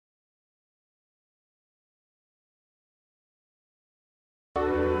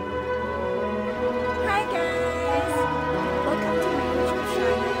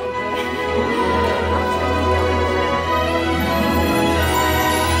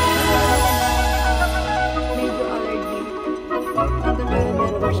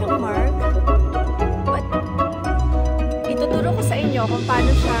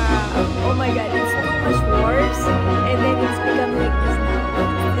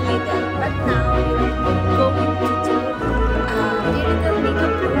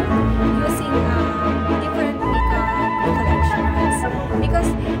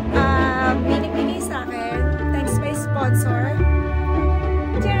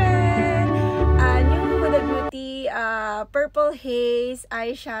Purple Haze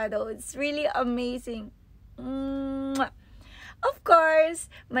eyeshadow. It's really amazing. Mwah. Of course,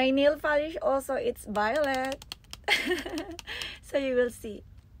 my nail polish also, it's violet. So you will see.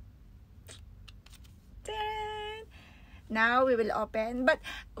 Ta-da! Now we will open, but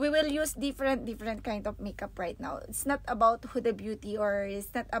we will use different kind of makeup right now. It's not about Huda Beauty, or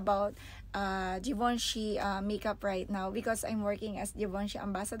it's not about Givenchy makeup right now, because I'm working as Givenchy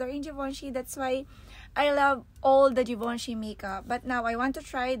ambassador in Givenchy. That's why I love all the Givenchy makeup. But now I want to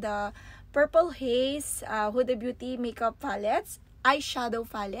try the Purple Haze Huda Beauty makeup palettes, eyeshadow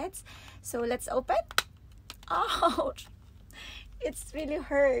palettes. So let's open. Ouch! It really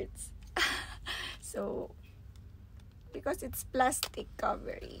hurts. So because it's plastic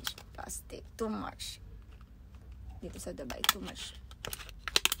coverage, plastic, too much. Dito sa Dubai, too much.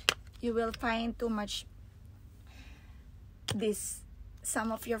 You will find too much this,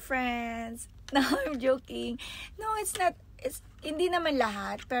 some of your friends. No, I'm joking. No, it's not. It's hindi naman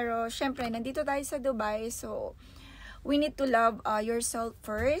lahat, pero syempre nandito tayo sa Dubai, so we need to love yourself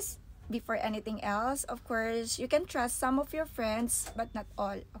first before anything else. Of course, you can trust some of your friends, but not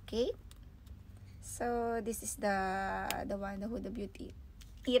all, okay? So this is the one, the Huda Beauty.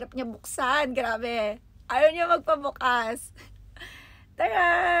 Hirap niya buksan, grabe. Ayaw niya magpabukas.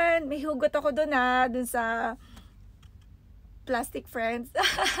 Taran! May hugot ako dun sa plastic friends.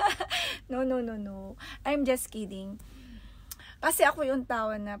 No. I'm just kidding. Kasi ako yung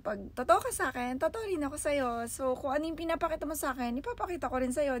tao na pag totoo ka sa akin, totoo rin ako sa'yo. So, kung ano yung pinapakita mo sa akin, ipapakita ko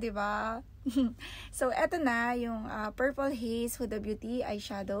rin sa'yo, di ba? So, eto na yung Purple Haze Huda Beauty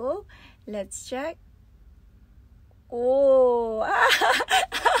eyeshadow. Let's check. Oh!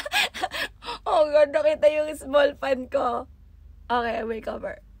 Oh God, nakita yung small fan ko. Okay, I will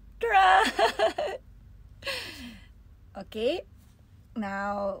cover. Tara! Okay.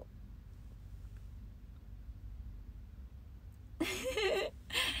 Now,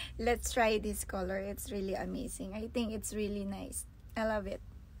 let's try this color. It's really amazing. I think it's really nice. I love it.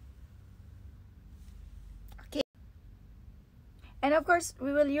 Okay. And of course,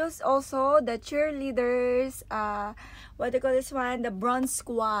 we will use also the cheerleaders, what do you call this one? The Bronze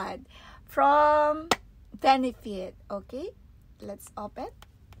Squad from Benefit. Okay. Let's open.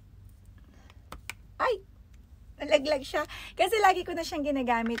 Ay! Nalaglag siya. Kasi lagi ko na siyang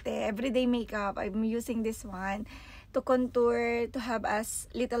ginagamit eh. Everyday makeup. I'm using this one to contour, to have as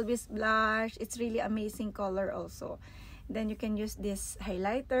little bit blush. It's really amazing color also. Then you can use this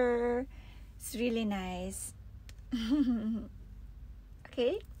highlighter. It's really nice.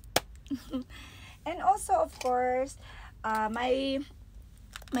 Okay. And also, of course, my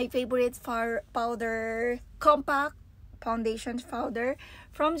favorite powder, compact foundation powder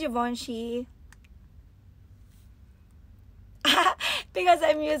from Givenchy. Because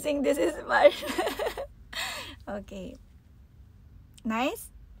I'm using this sponge. Okay. Nice.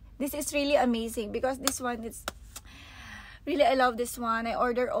 This is really amazing because this one is really, I love this one. I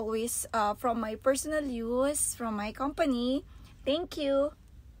order always from my personal use, from my company. Thank you.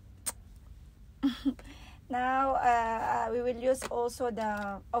 Now we will use also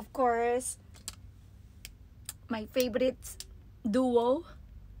the, of course, my favorite duo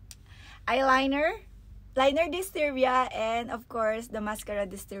eyeliner, liner Disturbia, and of course the mascara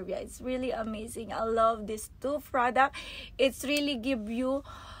Disturbia. It's really amazing. I love these two products. It's really give you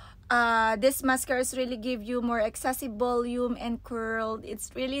this mascaras really give you more excessive volume and curled.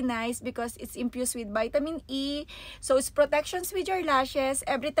 It's really nice because it's infused with vitamin E, so it's protections with your lashes.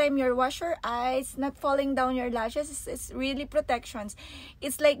 Every time you wash your eyes, not falling down your lashes, it's really protections.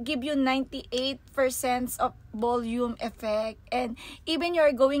 It's like give you 98% of volume effect, and even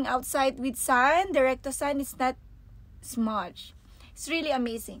you're going outside with sun, direct to sun, it's not smudge. It's really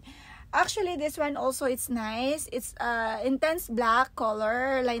amazing. Actually, this one also, it's nice. It's intense black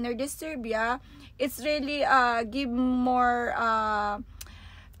color, liner Disturbia. It's really give more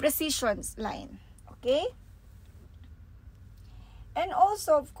precision line. Okay? And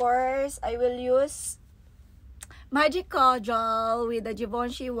also, of course, I will use Magical Gel with the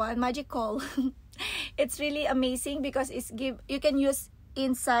Givenchy one, Magical. It's really amazing because it's you can use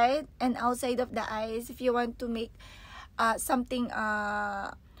inside and outside of the eyes if you want to make something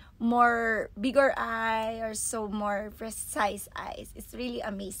more bigger eye or so more precise eyes. It's really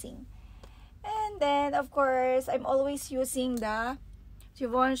amazing. And then of course I'm always using the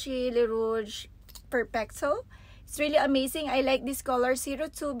Givenchy Le Rouge Perfecto. It's really amazing. I like this color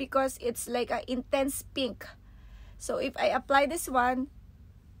 02 because it's like an intense pink. So if I apply this one,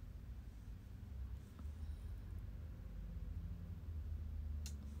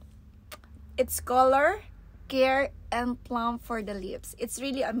 it's color, care, and plump for the lips. It's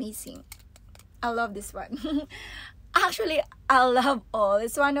really amazing. I love this one. Actually, I love all.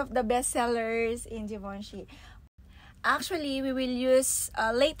 It's one of the best sellers in Givenchy. Actually, we will use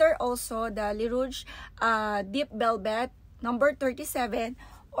later also the Le Rouge Deep Velvet number 37,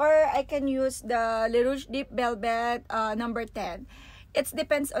 or I can use the Le Rouge Deep Velvet number 10. It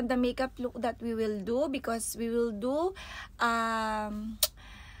depends on the makeup look that we will do, because we will do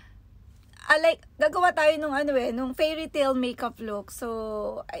like gagawa tayo nung fairy tale makeup look.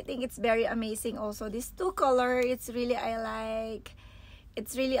 So I think it's very amazing also. These two color, it's really I like.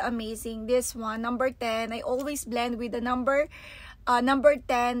 It's really amazing. This one, number 10, I always blend with the number 10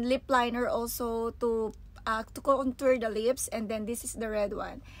 lip liner also to contour the lips. And then this is the red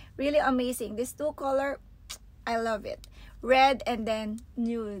one. Really amazing. These two color, I love it. Red and then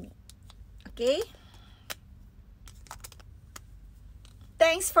nude. Okay?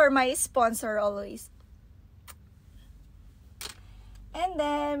 Thanks for my sponsor always. And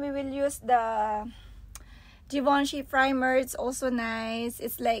then we will use the Givenchy primer. It's also nice.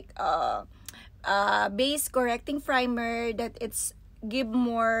 It's like base correcting primer that it's give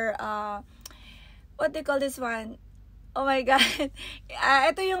more what do you call this one? Oh my god.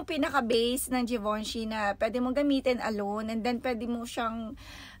 Ito yung pinaka base ng Givenchy na pwede mo gamitin alone, and then pwede mo siyang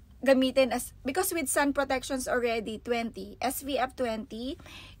gamitin as, because with sun protections already 20 SPF 20,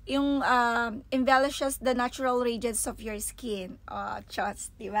 yung embellishes the natural radiance of your skin.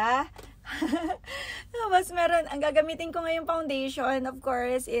 Just, di ba? Mas meron, ang gagamitin ko ngayong foundation, of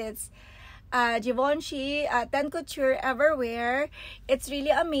course, it's Givenchy 10 Couture Everwear. It's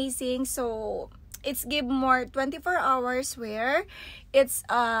really amazing. So it's give more 24 hours wear. It's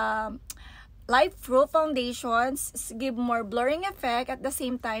light proof foundations. It's give more blurring effect, at the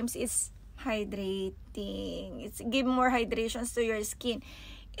same times it's hydrating. It's give more hydrations to your skin.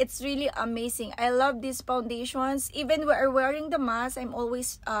 It's really amazing. I love these foundations. Even when we're wearing the mask, I'm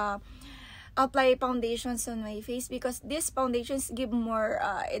always apply foundations on my face, because these foundations give more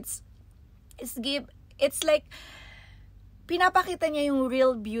it's like pinapakita niya yung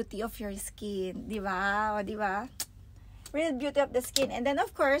real beauty of your skin, di ba? O, di ba? Real beauty of the skin. And then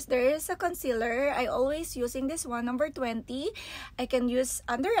of course there is a concealer. I always using this one, number 20. I can use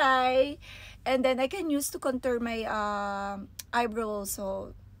under eye, and then I can use to contour my eyebrow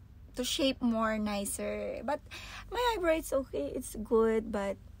also, to shape more nicer. But my eyebrow, it's okay, it's good,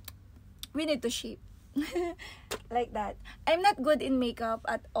 but we need to shape like that. I'm not good in makeup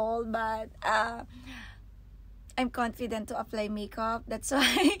at all, but I'm confident to apply makeup. That's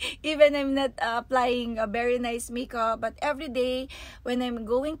why even I'm not applying a very nice makeup, but every day when I'm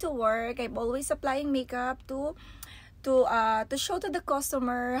going to work, I'm always applying makeup to show to the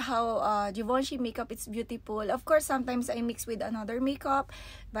customer how Givenchy makeup is beautiful. Of course, sometimes I mix with another makeup,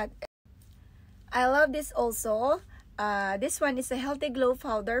 but I love this also. This one is a healthy glow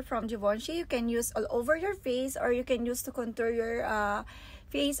powder from Givenchy. You can use all over your face, or you can use to contour your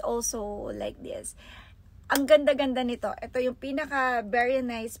face also, like this. Ang ganda-ganda nito. Ito yung pinaka very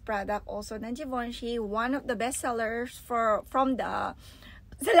nice product also ng Givenchy. One of the best sellers from the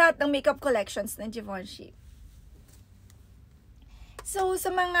sa lahat ng makeup collections ng Givenchy. So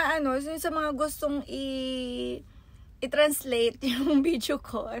sa mga sa mga gustong i-translate yung video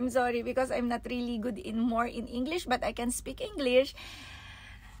ko, I'm sorry because I'm not really good in English, but I can speak English.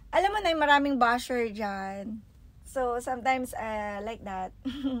 Alam mo na, maraming basher dyan. So sometimes like that.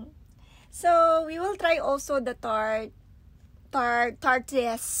 So we will try also the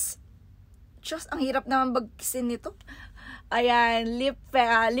Tartes. Just ang hirap naman bagkisin nito. Ayan, lip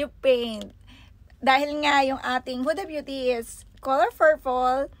paint. Dahil nga yung ating Huda Beauty is color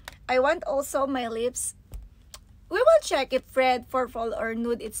purple, I want also my lips. We will check if red, purple, or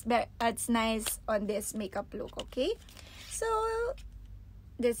nude it's nice on this makeup look, okay? So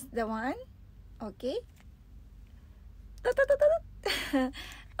this is the one. Okay.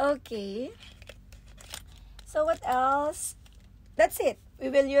 Okay. So what else? That's it. We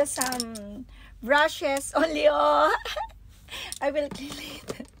will use some brushes only. Oh, I will clean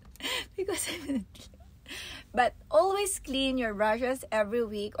it because I'm not clean. But always clean your brushes every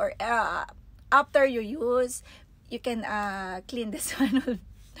week, or after you use, you can clean this one.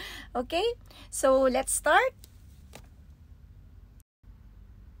 Okay. So let's start.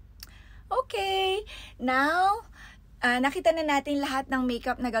 Okay. Now, nakita na natin lahat ng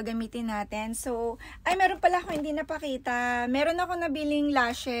makeup na gagamitin natin. So, meron pala ako hindi napakita. Meron ako nabiling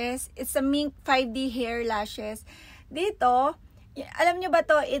lashes. It's a Mink 5D hair lashes. Dito, alam nyo ba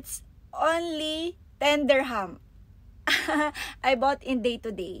to? It's only 10 dirham. I bought in day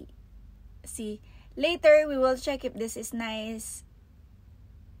to day. See? Later, we will check if this is nice.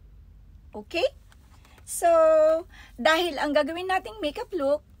 Okay? So, dahil ang gagawin nating makeup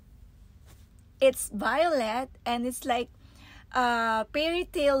look, It's violet and it's like fairy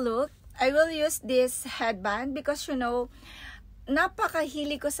tale look. I will use this headband because you know,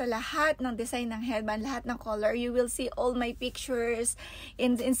 napakahili ko sa lahat ng design ng headband, lahat ng color. You will see all my pictures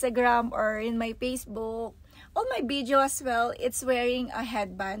in Instagram or in my Facebook. All my video as well, it's wearing a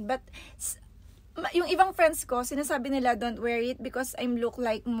headband. But yung ibang friends ko, sinasabi nila don't wear it because I look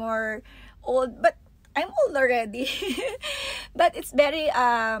like more old. But I'm old already. But it's very,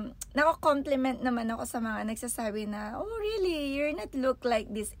 nako-compliment naman ako sa mga nagsasabi na, oh really, you're not look like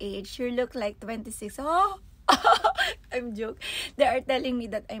this age. You look like 26. Oh, I'm joke. They are telling me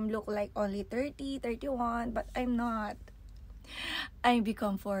that I'm look like only 30, 31, but I'm not. I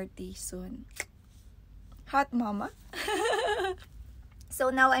become 40 soon. Hot mama. So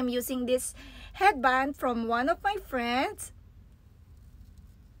now I'm using this headband from one of my friends.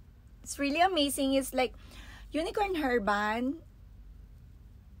 It's really amazing. It's like unicorn hairband.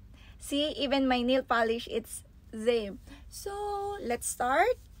 See, even my nail polish, it's same. So let's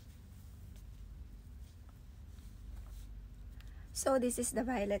start. So this is the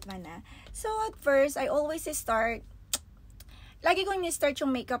violet one na. So at first, I always start, lagi ko ni-start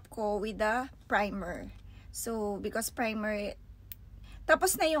yung makeup ko with the primer. So because primer,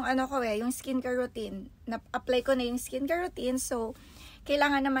 tapos na yung ano ko yung skincare routine. Na-apply ko na yung skincare routine. So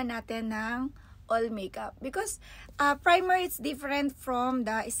kailangan naman natin ng all makeup. Because primer is different from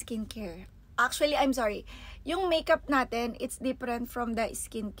the skincare. Actually, I'm sorry. Yung makeup natin, it's different from the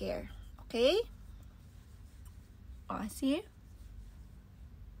skincare. Okay? Oh, see?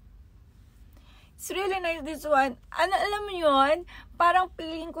 It's really nice this one. Alam mo yun? Parang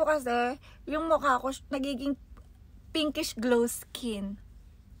feeling ko kasi yung mukha ko nagiging pinkish glow skin.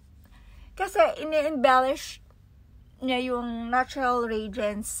 Kasi ini-embellish niya yung natural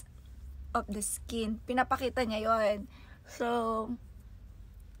radiance of the skin. Pinapakita niya yun. So,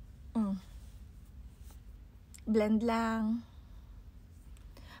 blend lang.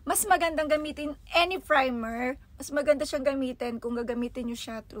 Mas magandang gamitin any primer. Mas maganda siyang gamitin kung gagamitin nyo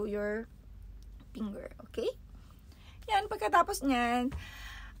siya through your finger. Okay? Yan, pagkatapos niyan,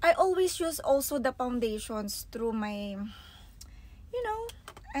 I always use also the foundations through my, you know,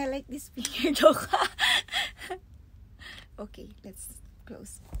 I like this finger joke. Okay, let's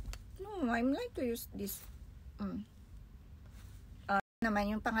close. No, I'm like to use this.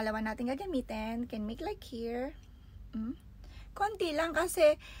 Naman yung pangalawa natin gagamitin. Can make like here. Konti lang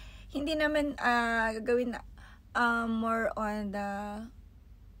kasi hindi naman gagawin more on the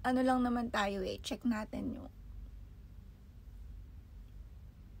ano lang naman tayo check natin yung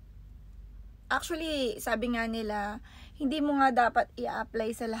actually, sabi nga nila, hindi mo nga dapat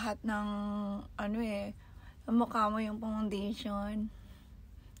i-apply sa lahat ng, mukha mo yung foundation.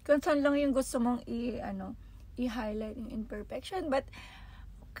 Kung saan lang yung gusto mong i-highlight yung imperfection. But,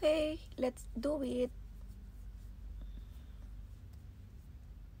 okay, let's do it.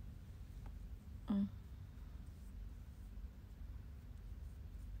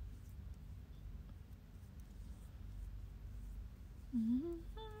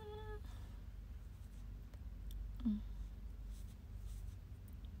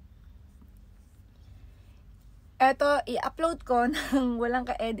 Eto, i-upload ko nang walang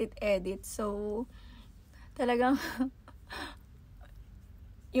ka-edit-edit. So, talagang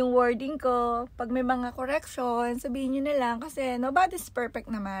yung wording ko, pag may mga correction, sabihin nyo na lang kasi nobody's perfect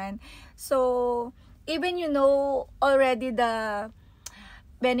naman. So, even you know already the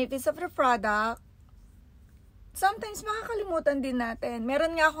benefits of the product, sometimes makakalimutan din natin.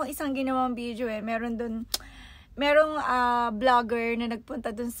 Meron nga akong isang ginawang video merong vlogger na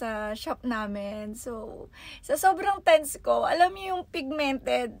nagpunta dun sa shop namin. So, sa sobrang tense ko, alam niyo yung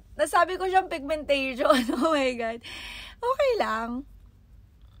pigmented. Nasabi ko siyang pigmentation. Oh my God. Okay lang.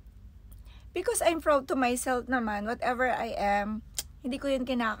 Because I'm proud to myself naman. Whatever I am, hindi ko yun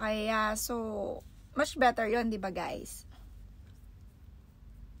kinakaya. So, much better yun, di ba guys?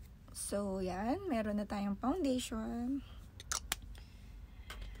 So, yan. Meron na tayong foundation.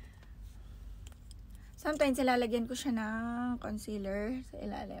 Sometimes, ilalagyan ko siya ng concealer sa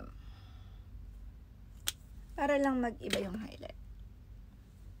ilalim. Para lang mag-iba yung highlight.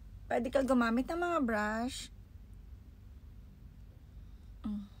 Pwede ka gumamit ng mga brush.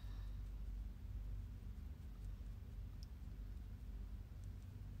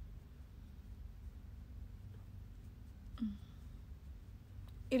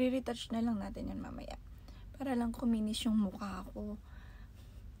 I-retouch na lang natin yan mamaya. Para lang kuminis yung mukha ko.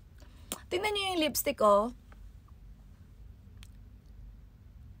 Tingnan nyo yung lipstick, oh.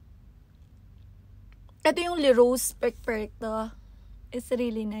 Ito yung Le Rose Perfecto. It's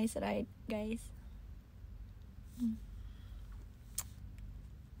really nice, right, guys?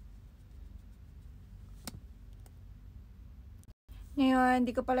 Ngayon,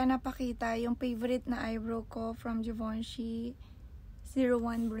 di ko pala napakita yung favorite na eyebrow ko from Givenchy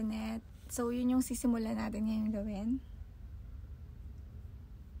 01 Brunette. So, yun yung sisimulan natin ngayon gawin.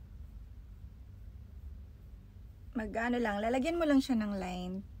 Mag-ano lang, lalagyan mo lang siya ng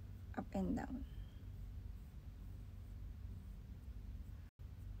line up and down.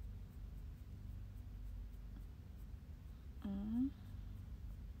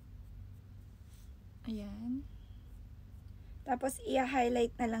 Ayan. Tapos,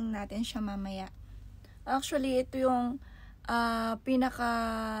 i-highlight na lang natin siya mamaya. Actually, ito yung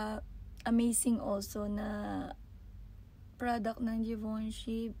pinaka-amazing also na product ng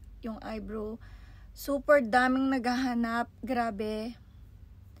Givenchy. Yung eyebrow. Super daming naghahanap. Grabe.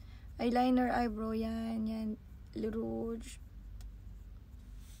 Eyeliner, eyebrow. Yan. Yan. Le Rouge.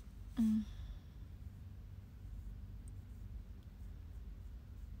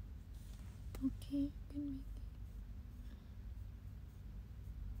 Okay.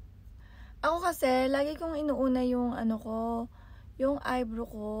 Ako kasi, lagi kong inuuna yung ano ko, yung eyebrow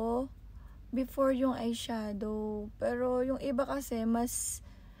ko before yung eyeshadow. Pero yung iba kasi, mas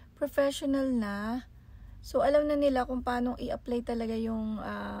professional na. So, alam na nila kung paano i-apply talaga yung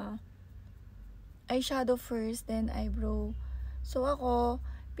eyeshadow first, then eyebrow. So, ako,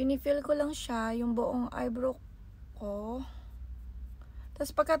 pinifill ko lang siya, yung buong eyebrow ko.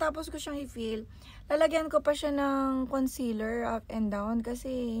 Tapos, pagkatapos ko siyang i-fill, lalagyan ko pa siya ng concealer up and down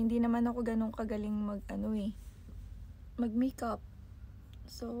kasi hindi naman ako ganun kagaling mag-makeup.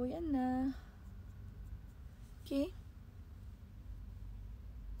 So, yan na. Okay.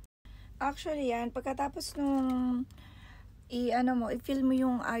 Actually, yan, pagkatapos nung i-fill mo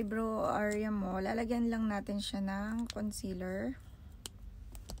yung eyebrow area mo, lalagyan lang natin siya ng concealer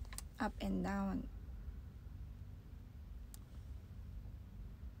up and down.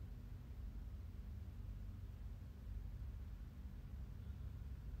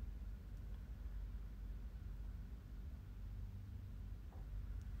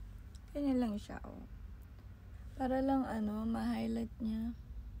 Ganyan lang siya, oh. Para lang, ma-highlight niya.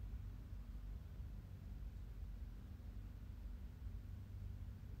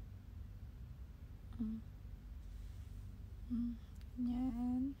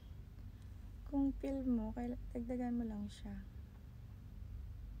 Ganyan. Kung feel mo, dagdagan mo lang siya.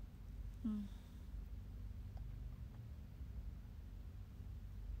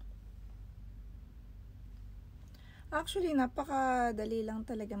 Actually, napakadali lang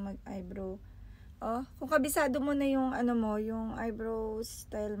talaga mag-eyebrow. Oh, kung kabisado mo na yung yung eyebrow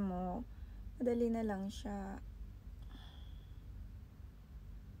style mo, madali na lang siya.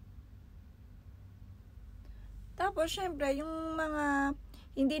 Tapos, syempre, yung mga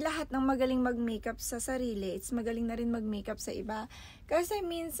hindi lahat ng magaling mag-makeup sa sarili, it's magaling na rin mag-makeup sa iba. Kasi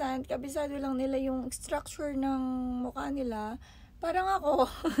minsan, kabisado lang nila yung structure ng mukha nila. Parang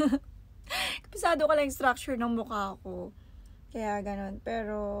ako. Kabisado ko lang yung structure ng mukha ko. Kaya ganun.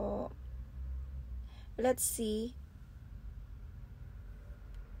 Pero, let's see.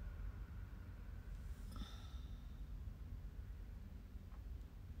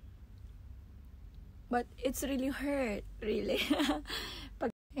 But it's really hurt. Really.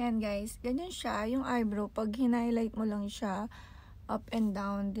 Ayan guys. Ganyan siya. Yung eyebrow. Pag hinighlight mo lang siya, up and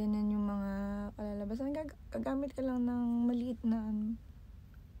down. Ganyan yung mga kalalabasan. Gagamit ka lang ng maliit na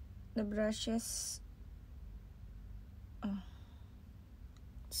brushes.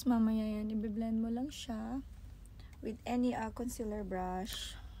 Tapos mamaya yan, i-blend mo lang siya with any concealer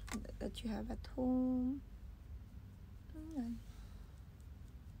brush that you have at home. Ayan.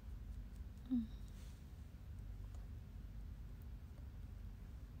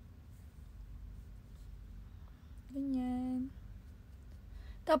 Ganyan.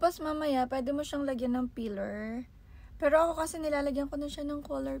 Tapos mamaya, pwede mo siyang lagyan ng peeler. Pero ako kasi nilalagyan ko na siya ng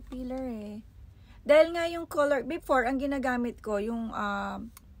color peeler eh. Dahil nga yung color, before, ang ginagamit ko, yung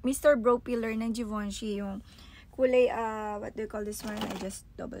Mr. Brow Peeler ng Givenchy, yung kulay, what do you call this one? I just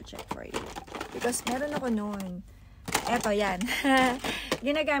double check for you. Because meron ako noon. Eto, yan.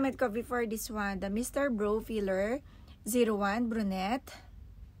 Ginagamit ko before this one, the Mr. Brow Peeler 01 Brunette.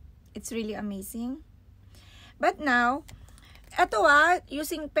 It's really amazing. But now, eto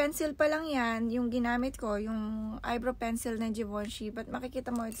using pencil pa lang yan, yung ginamit ko, yung eyebrow pencil ng Givenchy. But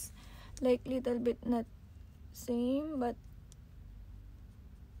makikita mo, it's like little bit not same, but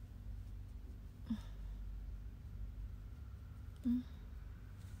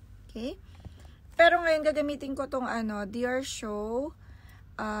okay. Pero ngayon gagamitin ko tong Dior Show,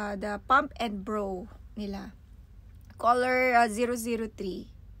 the Pump and Brow nila. Color 003.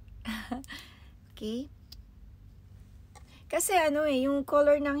 Okay. Kasi yung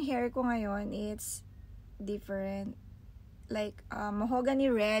color ng hair ko ngayon, it's different. like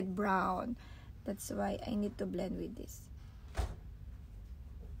mahogany red brown. That's why I need to blend with this.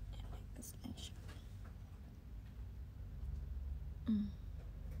 Like this lang siya.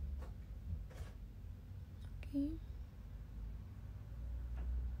 Okay.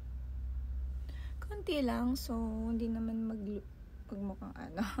 Konti lang, so hindi naman magmukhang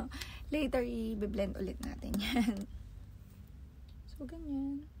ano. Later, i-blend ulit natin yan. So,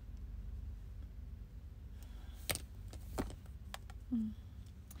 ganyan.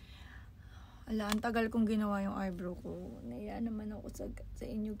 Ala, ang tagal kong ginawa yung eyebrow ko. Naiya naman ako sa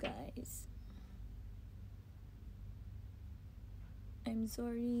inyo, guys. I'm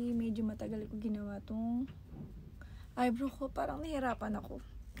sorry, medyo matagal ko ginawa tong eyebrow ko. Parang nahirapan ako.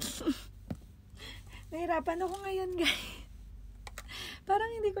 Nahirapan ako ngayon, guys. Parang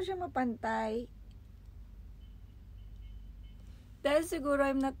hindi ko siya mapantay. Dahil siguro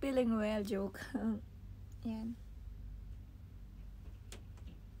I'm not feeling well, joke. Yan.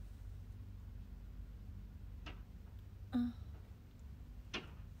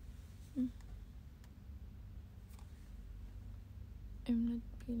 I'm not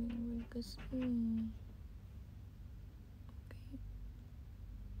feeling well kasi. Okay.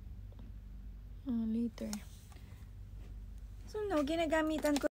 Later. So, no,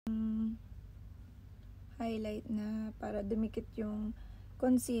 ginagamitan ko yung highlight na para dumikit yung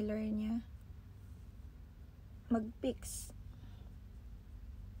concealer niya. Mag-fix.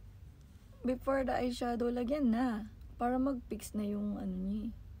 Before the eyeshadow, lagyan na. Para mag-fix na yung ano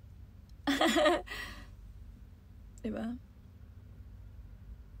niya. Diba?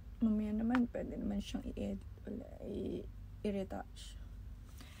 Mamaya naman, pwede naman siyang i-retouch.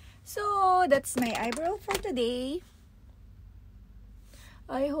 So, that's my eyebrow for today.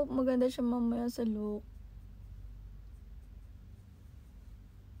 I hope maganda siya mamaya sa look.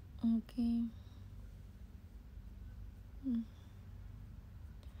 Okay.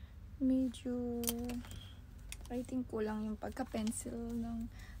 Medyo I think kulang yung pagka-pencil ng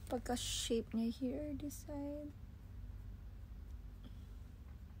pagka-shape niya here, this side.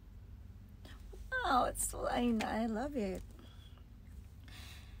 Wow, it's so, I love it.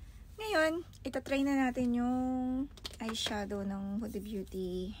 Ngayon, itatry na natin yung eyeshadow ng Huda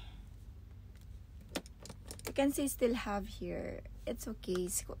Beauty. You can see still have here. It's okay.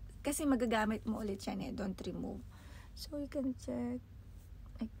 Kasi magagamit mo ulit siya eh. Don't remove. So, you can check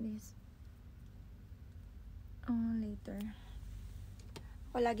like this. Later.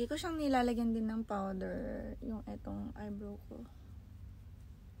 O, lagi ko siyang nilalagyan din ng powder yung etong eyebrow ko.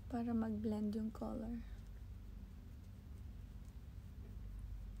 Para mag-blend yung color.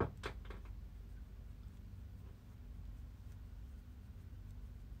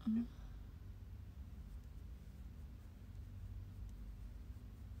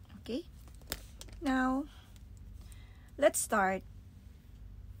 Okay. Now, let's start.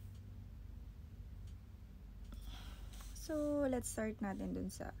 So, let's start natin dun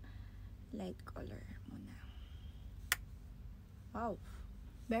sa light color muna. Wow.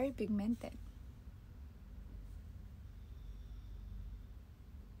 Very pigmented.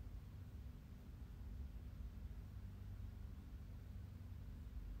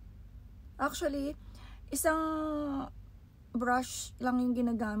 Actually, isang brush lang yung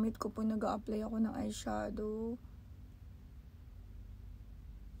ginagamit ko po nag-a-apply ako ng eyeshadow.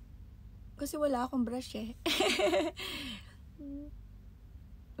 Kasi wala akong brush eh.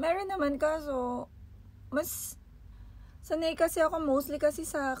 Meron naman kaso, mas sanay kasi ako mostly kasi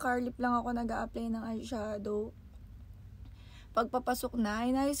sa car lip lang ako nag-a-apply ng eyeshadow. Pagpapasok na,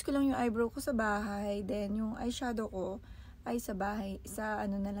 inayos ko lang yung eyebrow ko sa bahay. Then, yung eyeshadow ko ay sa bahay. Sa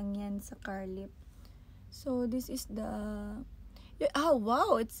ano na lang yan, sa car lip. So, this is the... Oh,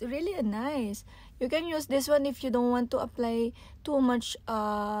 wow! It's really nice. You can use this one if you don't want to apply too much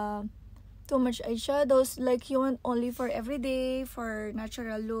eyeshadows. Like, you want only for everyday, for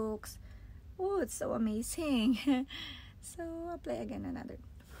natural looks. Oh, it's so amazing. So, apply again another.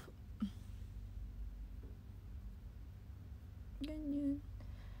 Ganyan.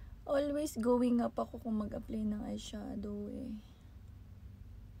 Always going up ako kung mag-apply ng eyeshadow eh.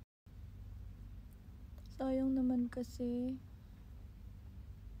 Sayang naman kasi.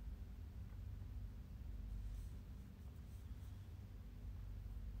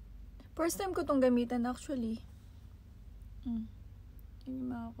 First time ko tong gamitan actually. Yun yung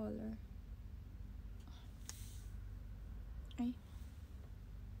mga color. Ay.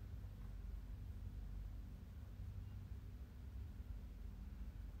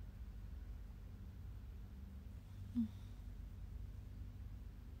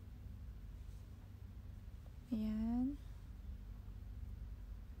 Ayan.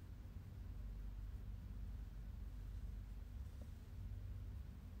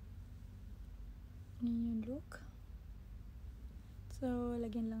 Ganyan yung look. So,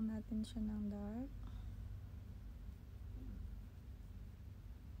 lagyan lang natin siya ng dark.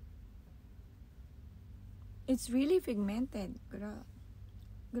 It's really pigmented.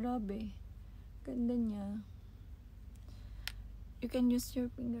 Grabe. Ganda niya. You can use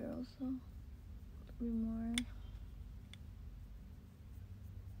your finger also to be more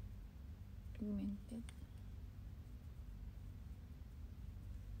pigmented.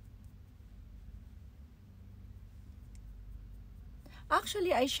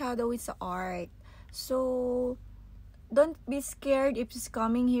 Actually, eyeshadow is art. So, don't be scared if it's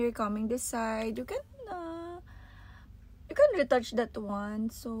coming here, coming this side. You can retouch that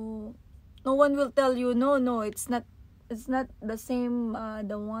one. So, no one will tell you, no, it's not the same,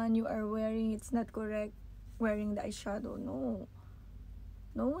 the one you are wearing, it's not correct wearing the eyeshadow. No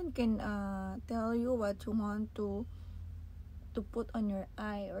one can tell you what you want to put on your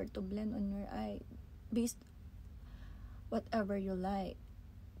eye or to blend on your eye based whatever you like.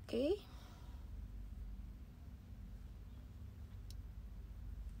 Okay?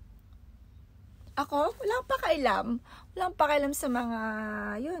 Ako, walang pakailam sa mga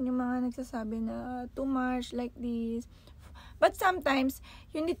yung mga nagsasabi na too much like this. But sometimes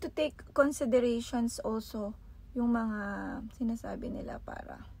you need to take considerations also yung mga sinasabi nila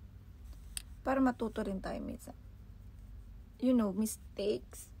para matuto rin tayo minsan. You know,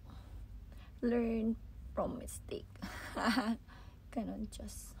 mistakes. Learn from mistake. Ganon,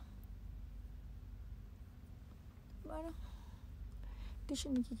 just. Parang, di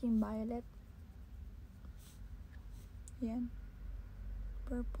siya nagiging violet. Yan.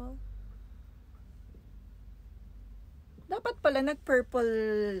 Purple. Dapat pala nag-purple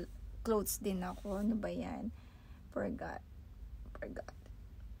clothes din ako. Ano ba yan? Forgot.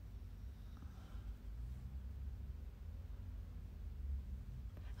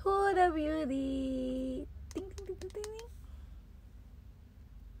 Huda beauty. Ting, ting, ting, ting, ting.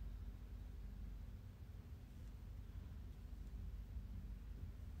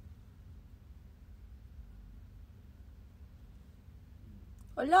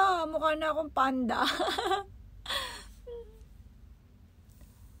 Wala, mukha na akong panda.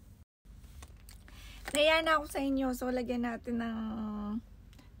 Naiya na ako sa inyo. So, lagyan natin ng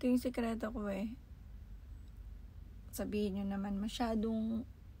ito yung sikreto ko eh. Sabihin nyo naman masyadong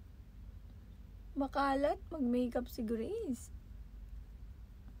makalat mag-makeup si Grace.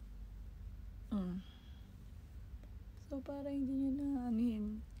 So, para hindi nyo na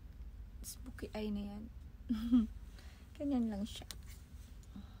anuhin. Spooky eye na yan. Ganyan lang siya.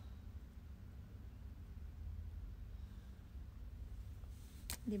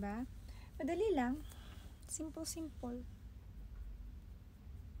 Diba? Madali lang. Simple.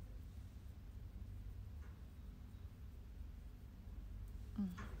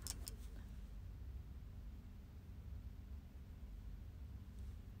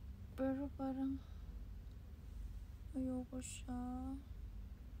 Pero parang ayoko siya.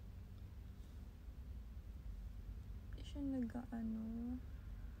 Hindi siya nag-ano.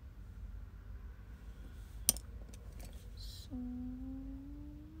 So,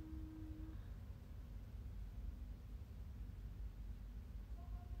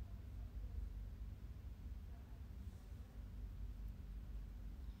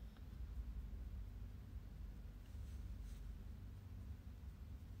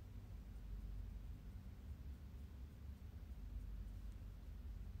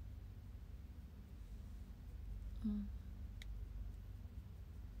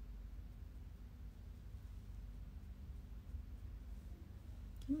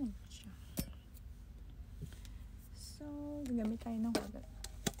 ganyan siya. So, gagamit tayo ng Huda.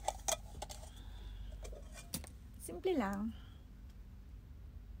 Simple lang.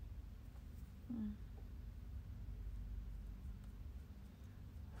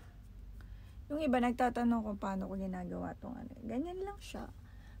 Yung iba nagtatanong kung paano ko ginagawa tong ano. Ganyan lang siya.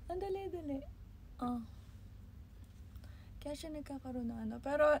 Ang dali-dali. Kaya siya nagkakaroon ng ano.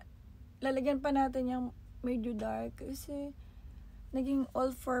 Pero, lalagyan pa natin yung medyo dark. Kasi, naging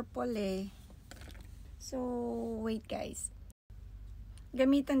all purple eh. So, wait guys.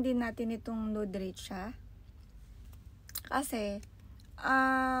 Gamitan din natin itong nude red siya. Kasi,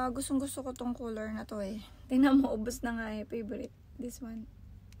 gustong-gusto ko tong color na to eh. Tingnan mo, ubos na nga eh. Favorite. This one.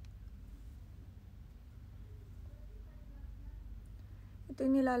 Ito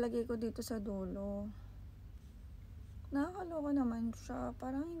yung nilalagay ko dito sa dulo. Nakakaloka naman siya.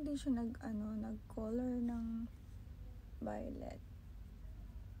 Parang hindi siya nag-color ng violet.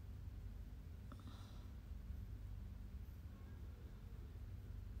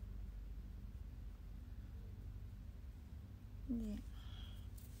 Hindi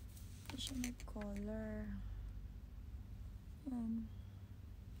siya nag-color. Yan.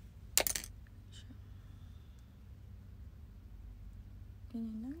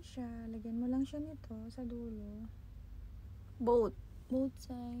 Ganyan lang siya. Lagyan mo lang siya nito sa dulo. Both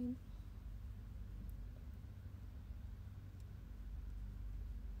side.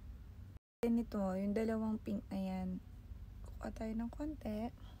 Ito, yung dalawang pink na yan. Kuha tayo ng konti.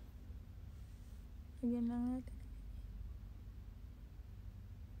 Lagyan lang natin.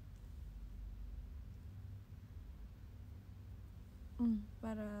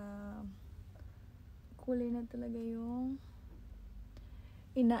 Para kulay na talaga yung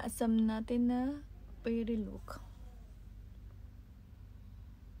inaasam natin na fairy look.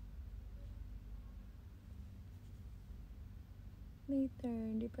 Later,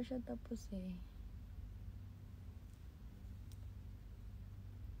 hindi pa siya tapos eh.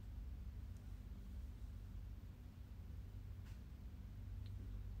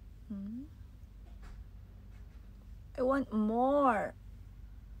 I want more.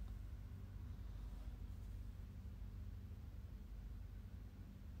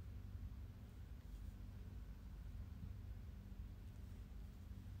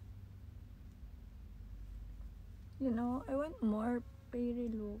 You know, I want more fairy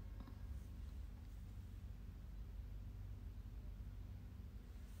look.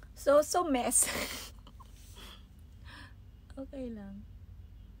 So mess. Okay lang.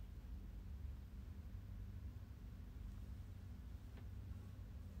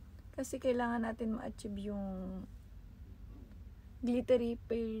 Kasi kailangan natin ma-achieve yung glittery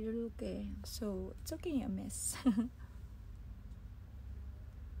fairy look eh. So, it's okay a mess.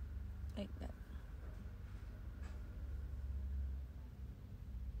 Like that.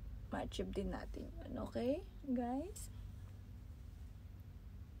 Ma-achieve din natin yun. Okay, guys?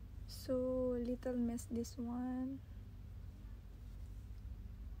 So, little mess this one.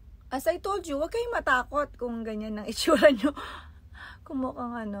 As I told you, huwag kayong matakot kung ganyan ang itsura nyo. Kung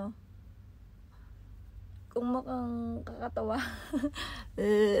mukhang ano. Kung mukhang kakatawa.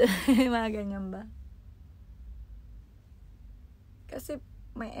 Mga ganyan ba? Kasi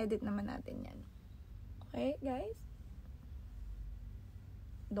may edit naman natin yan. Okay, guys?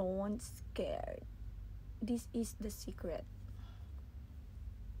 Don't scared. This is the secret.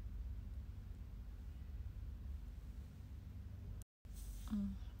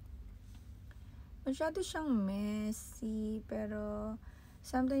 Masyado siyang messy, pero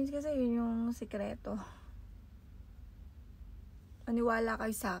sometimes kasi yun yung sikreto. Maniwala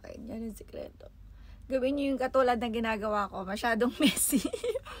kayo sa akin, yan yung sikreto. Gawin nyo yung katulad ng ginagawa ko, masyadong messy.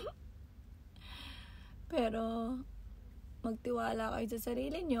 Pero magtiwala kayo sa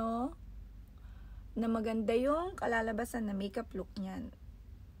sarili nyo na maganda yung kalalabasan na makeup look nyan.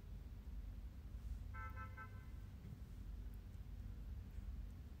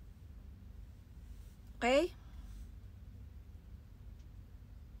 Okay?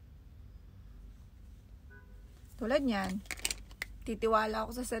 Tulad nyan, titiwala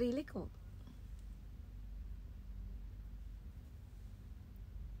ako sa sarili ko.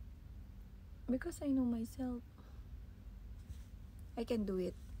 Because I know myself. I can do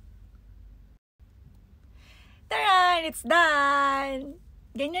it. Taran! It's done!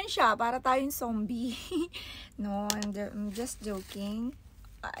 Ganyan siya, para tayong zombie. No, I'm just joking.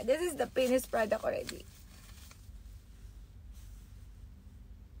 This is the finished product already.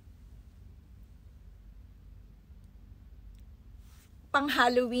 Pang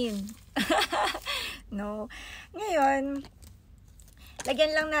Halloween. No. Ngayon,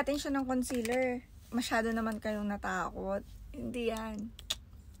 lagyan lang natin siya ng concealer. Masyado naman kayong natakot. Hindi yan.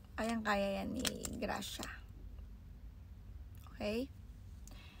 Kayang-kaya yan ni Gracia. Okay?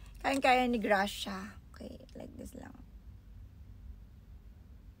 Kayang-kaya ni Gracia. Okay, like this lang.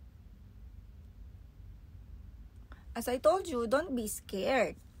 As I told you, don't be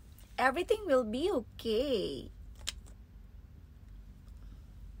scared. Everything will be okay.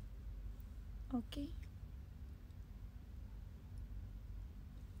 Okay?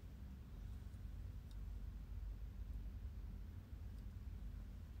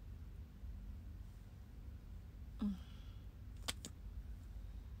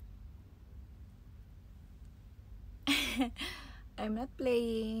 I'm not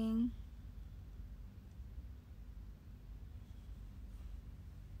playing.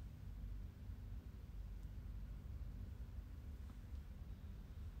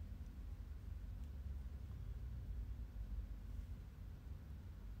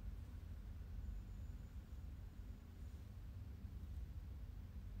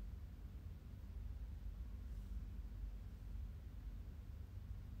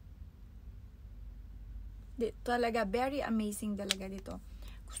 Talaga, very amazing talaga dito.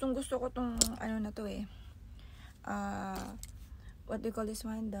 Gustong gusto ko tong ano na to eh. What do you call this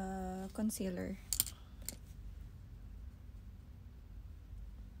one? The concealer.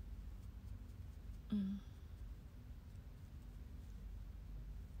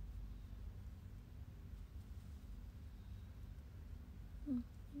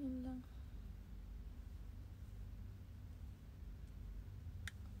 Yun lang.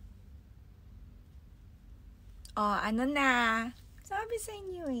 Oh, ano na? Sabi sa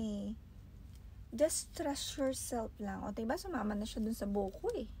inyo eh. Just trust yourself lang. O, diba sumama na siya dun sa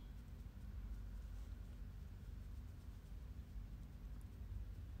buko eh.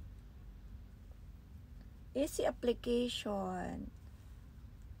 Easy application.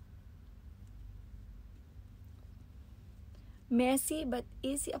 Messy but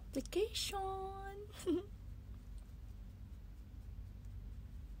easy application.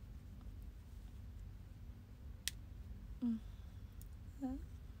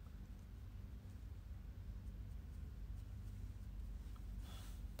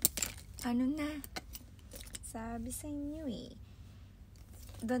 Ano na? Sabi sa inyo eh.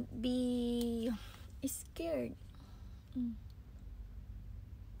 Don't be scared.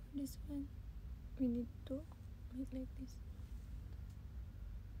 This one, we need to make like this.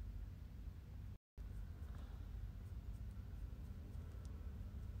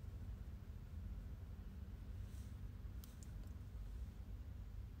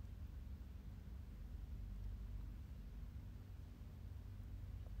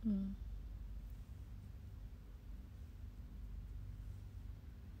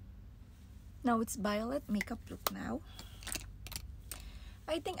 Now it's violet makeup look now.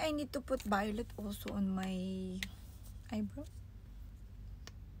 I think I need to put violet also on my eyebrow.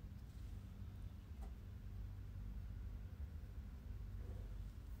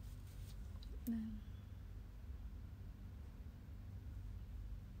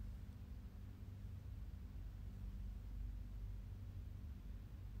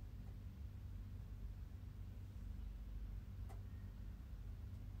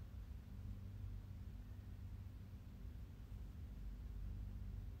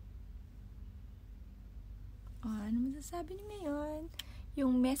 Ano masasabi niyo ngayon?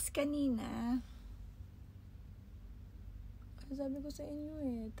 Yung mess kanina. Sabi ko sa inyo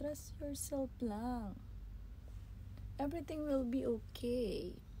eh, trust yourself lang. Everything will be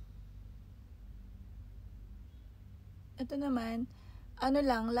okay. Ito naman, ano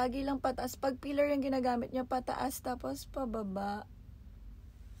lang, lagi lang pataas. Pag pillar yung ginagamit niya, pataas tapos pababa.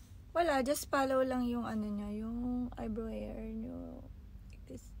 Wala, just follow lang yung ano niya, yung eyebrow hair niyo. Like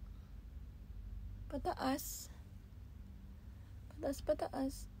this. Pataas.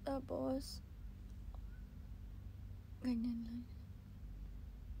 Pataas. Tapos, ganyan lang.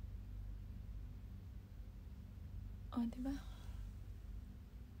 O, diba?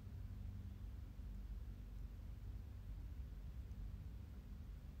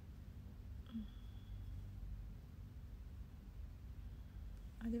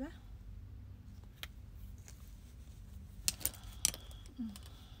 O, diba?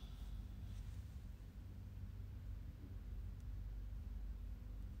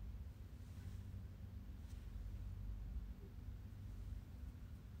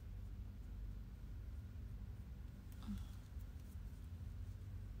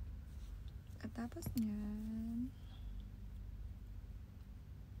 Tapos niyan,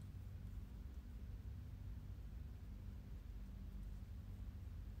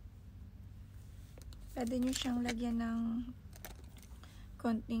 pwede nyo siyang lagyan ng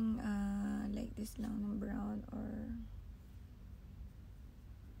konting like this lang ng brown or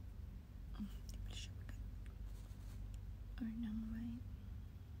ng white.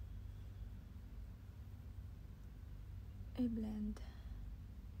 I-blend.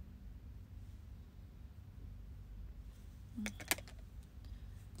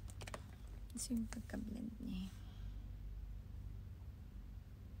 Ito yung pagka-blend niya.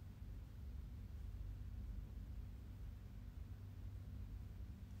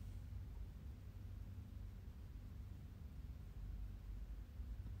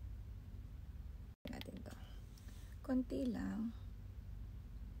 Natin to. Konti lang.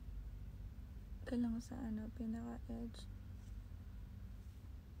 Ito lang sa ano, pinaka-edge.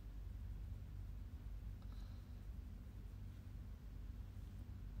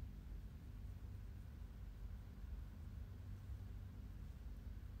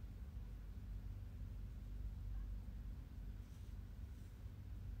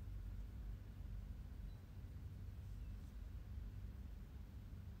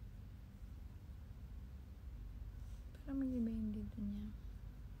 Para mag-iba yung dito niya.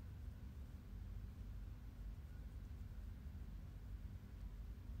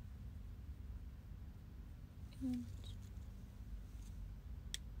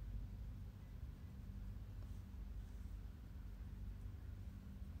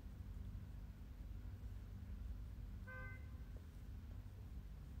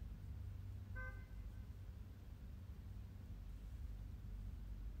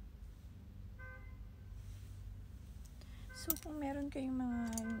 So, kung meron kayong mga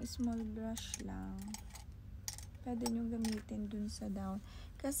yung small brush lang, pwede nyo gamitin dun sa down.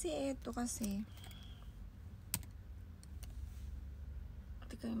 Kasi ito kasi,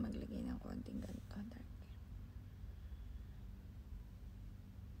 pwede kayo maglagay ng konting ganito, dark.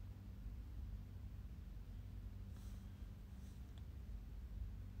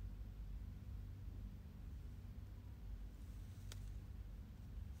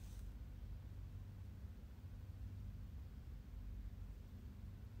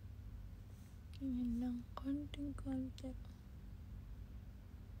 Ganyan lang, konting-konti.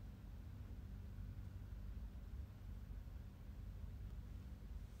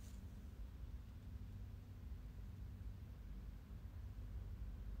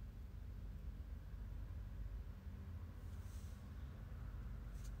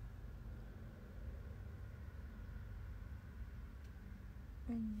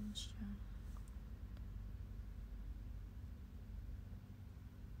 Ganyan siya.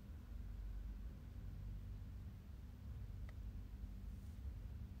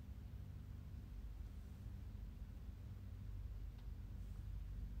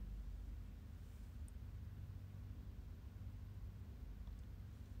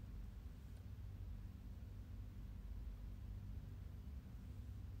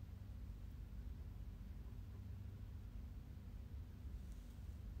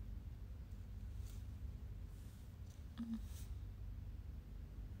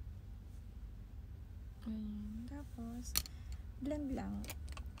 Ayan. Tapos, blend lang.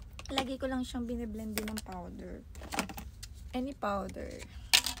 Lagi ko lang siyang biniblend din ng powder. Any powder.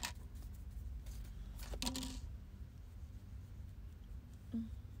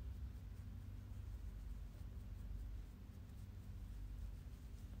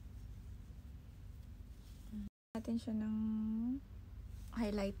 Natin siya ng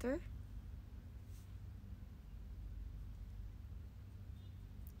highlighter.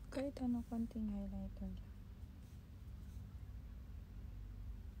 Kahit ano, konting highlighter lang.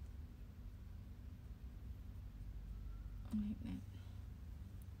 Like that.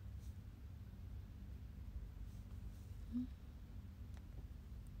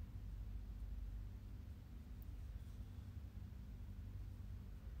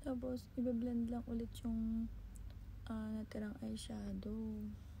 Tapos, i-blend lang ulit yung natirang eyeshadow.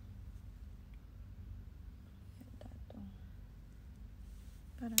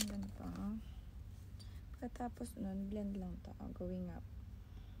 Parang ganito. Pagkatapos nun, blend lang to. Going up.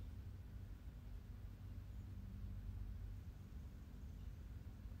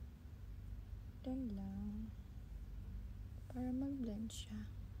 Blend lang. Para mag-blend siya.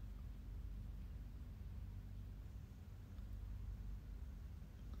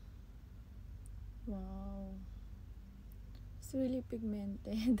 Wow. It's really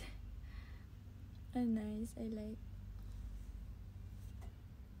pigmented. And nice. I like.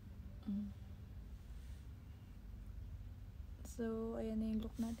 So, ayan na yung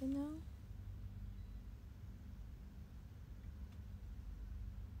look natin now.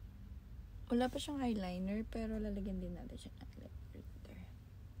 Wala pa siyang eyeliner, pero lalagyan din natin siya ng eyeliner there.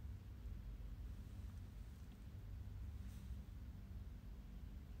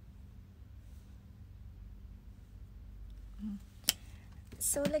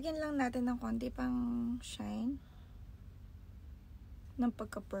 So, lagyan lang natin ng konti pang shine ng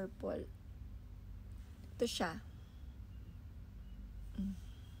pagka-purple. Ito siya.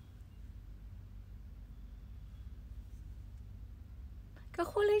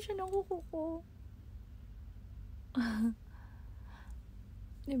 Kakulay siya ng kuko ko.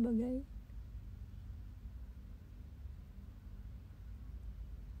 Diba, guys?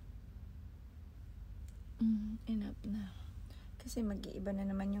 Enough na. Kasi mag-iiba na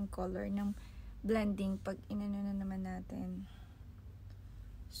naman yung color ng blending pag inano na naman natin.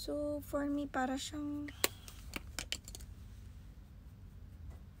 So, for me, para siyang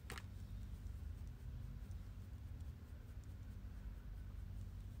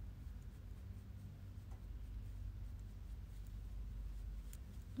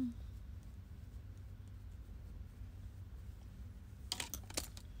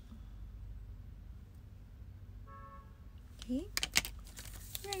okay.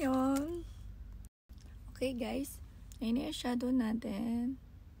 Ngayon, okay guys, ayun yung shadow natin.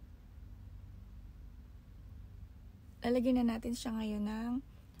 Lalagyan na natin siya ngayon ng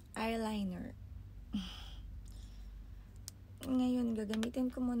eyeliner. Ngayon,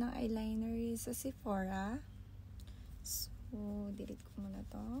 gagamitin ko muna eyeliner sa Sephora. So, delete ko muna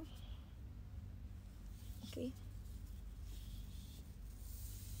to. Okay.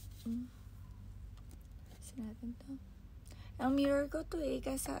 Kasi natin to. Ang mirror ko to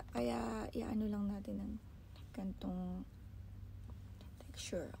kaya iano lang natin ng kantong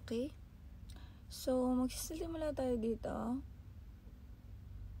texture, okay? So, magsisimula tayo dito.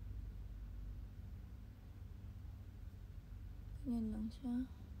 Ganyan lang siya.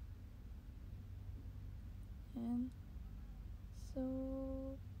 Ayan. So,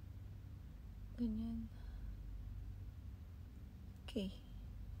 ganyan. Okay.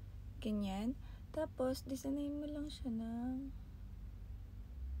 Ganyan. Tapos, designayin mo lang siya ng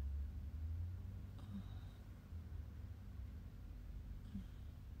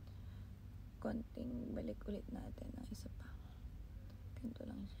konting balik ulit natin ng isa pa. Ganito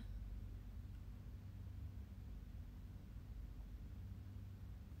lang siya.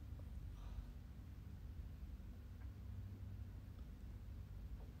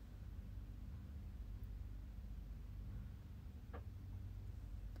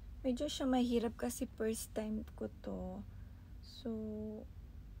 Medyo siya mahirap kasi first time ko to. So,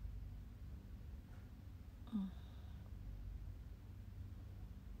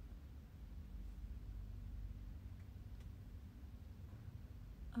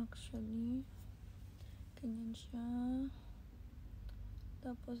 actually, ganyan siya.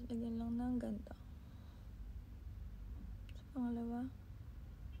 Tapos, lagyan lang ng ganito. Sa pangalawa.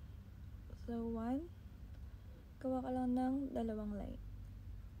 So, 1. Gawa ka lang ng dalawang line.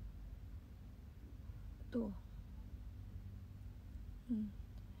 2.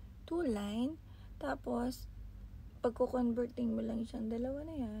 2 line. Tapos, pagko-converting mo lang siyang dalawa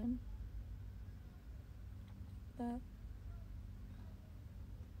na yan. That.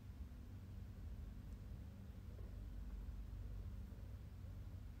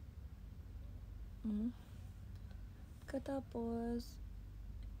 Katapos,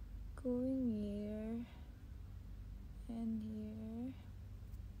 going here and here.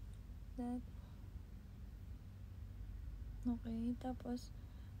 That. Okay, tapos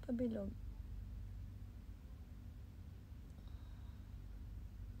pabilog.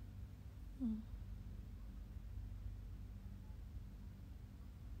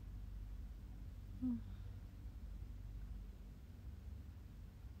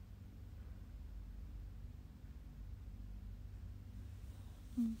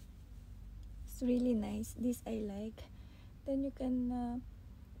 It's really nice. This I like. Then you can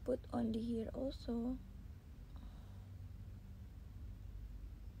put only here also.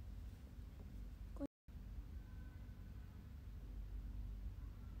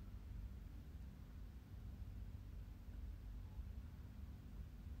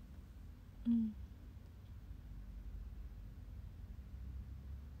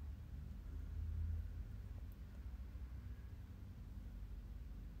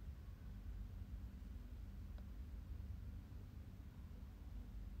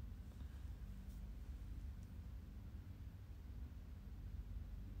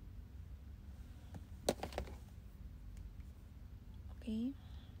 Okay.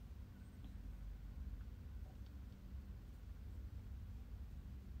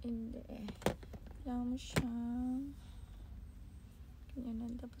 Hindi eh. Kailangan mo siyang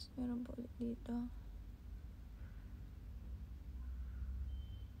ganyan. Tapos meron pa ulit dito.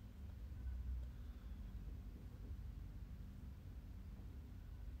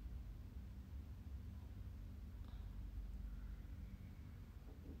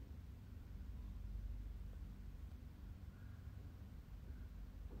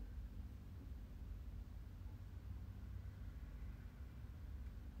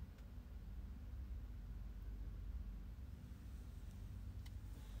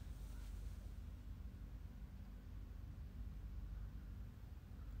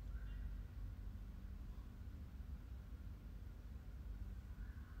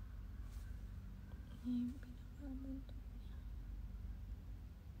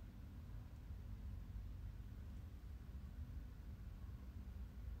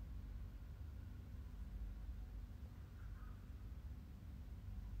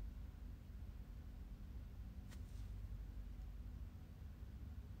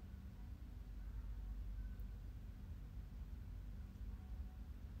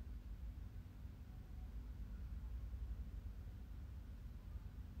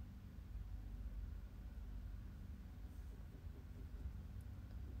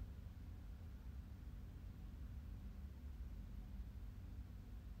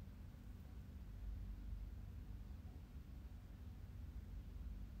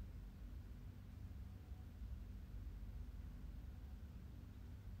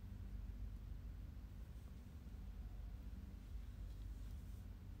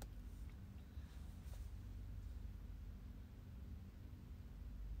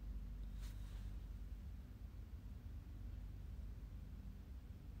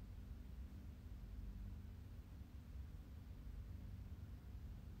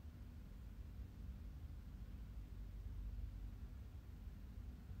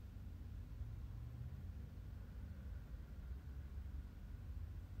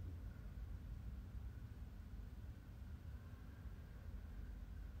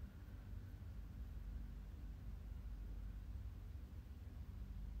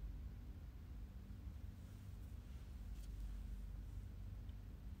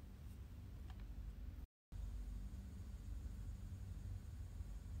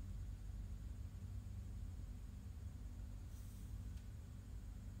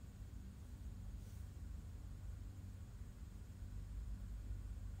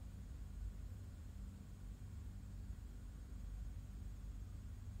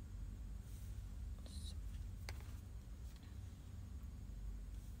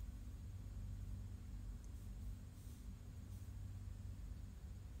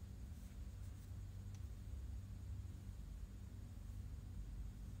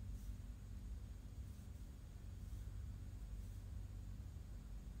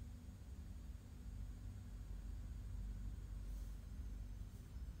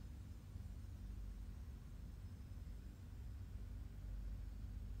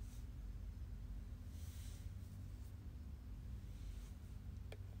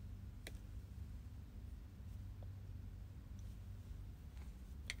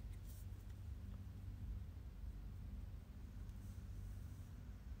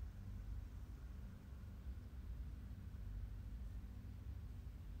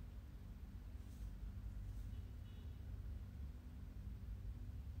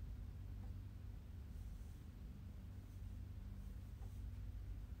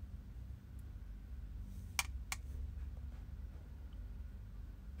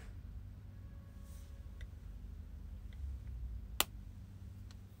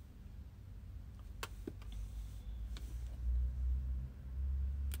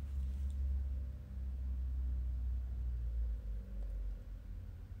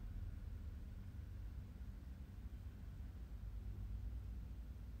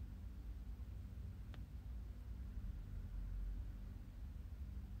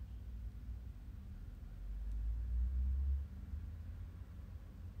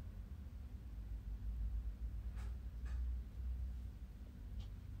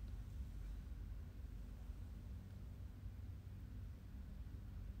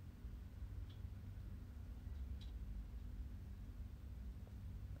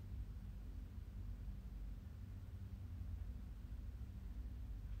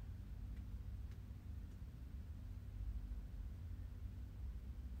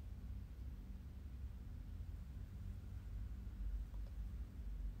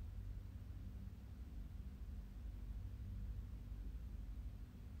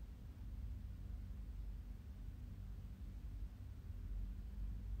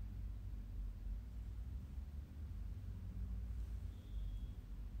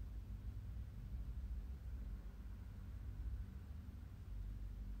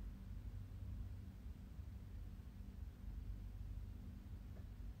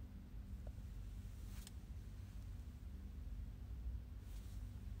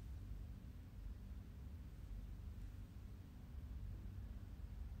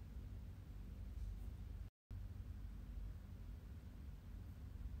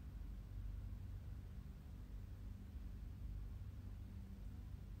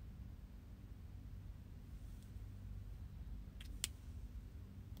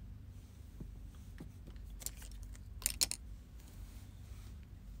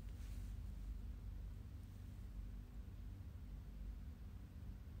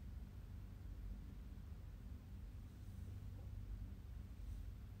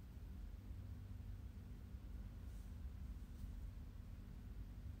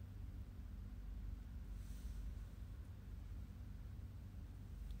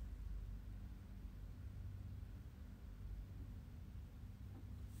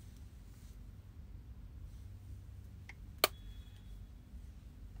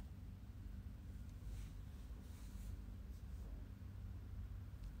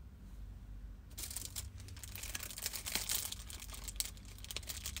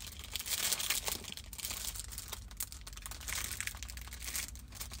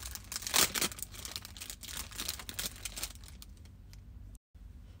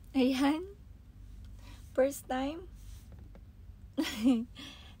 Ayan. First time.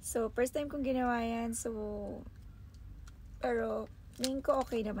 So, first time kong ginawa yan. So, pero, tingin ko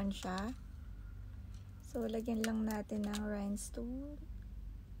okay naman siya. So, lagyan lang natin ng rhinestone.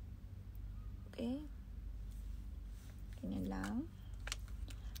 Okay. Ganyan lang.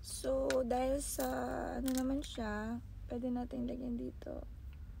 So, dahil sa, ano naman siya, pwede natin lagyan dito.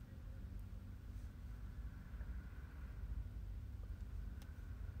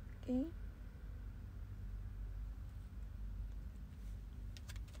 Okay.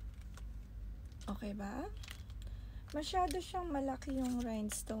 Okay ba? Masyado siyang malaki yung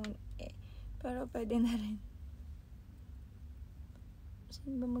rhinestone eh. Pero pwede na rin.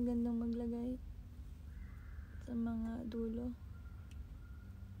 Saan ba magandang maglagay? Sa mga dulo.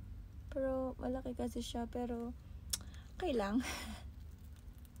 Pero malaki kasi siya. Pero okay lang.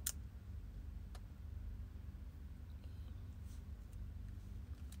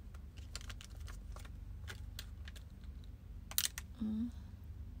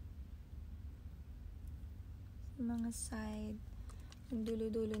 Mga side yung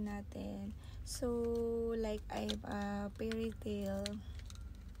dulo-dulo natin. So like I fairy tale,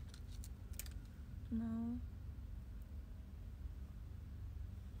 no,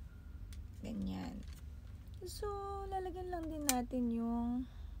 ganyan. So lalagyan lang din natin yung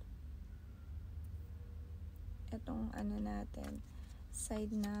etong ano natin,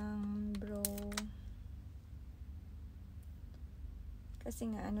 side ng brow, kasi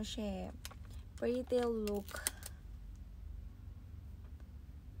nga ano siya, fairy tale look.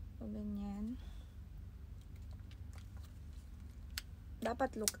 So, ganyan.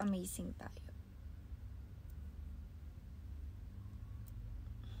 Dapat look amazing tayo.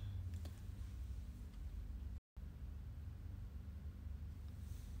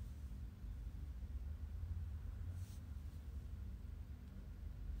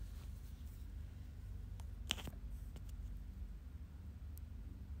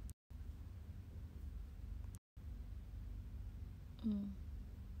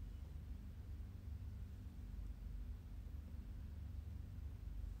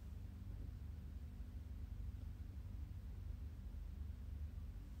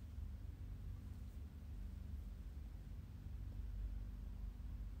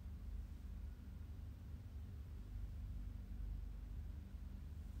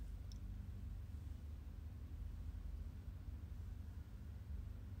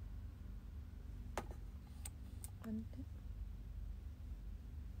 Konti.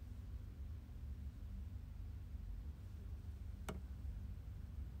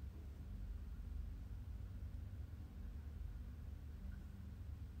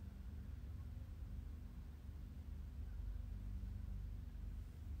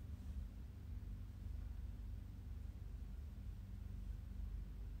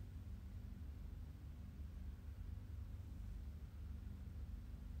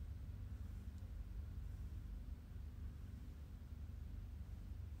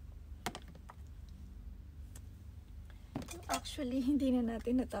 Actually, hindi na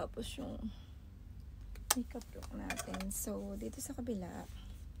natin natapos yung makeup look natin. So, dito sa kabila,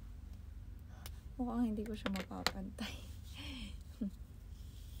 mukhang hindi ko siya mapapantay.